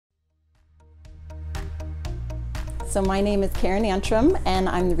So my name is Karen Antram, and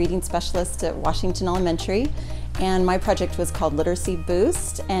I'm the reading specialist at Washington Elementary. And my project was called Literacy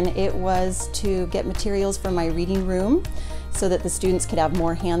Boost, and it was to get materials for my reading room so that the students could have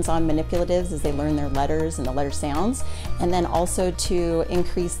more hands-on manipulatives as they learn their letters and the letter sounds, and then also to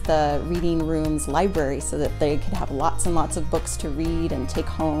increase the reading room's library so that they could have lots and lots of books to read and take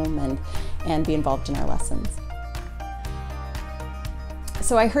home and be involved in our lessons.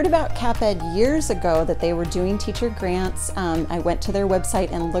 So I heard about CapEd years ago that they were doing teacher grants. I went to their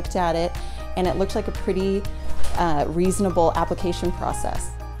website and looked at it, and it looked like a pretty reasonable application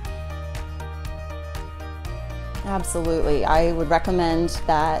process. Absolutely. I would recommend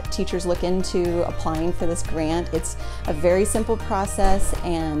that teachers look into applying for this grant. It's a very simple process,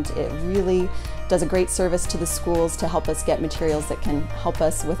 and it really does a great service to the schools to help us get materials that can help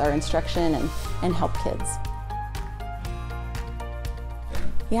us with our instruction and help kids.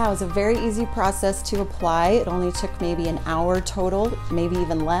 Yeah, it was a very easy process to apply. It only took maybe an hour total, maybe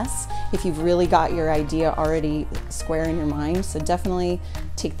even less, if you've really got your idea already square in your mind. So definitely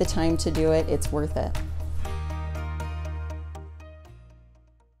take the time to do it. It's worth it.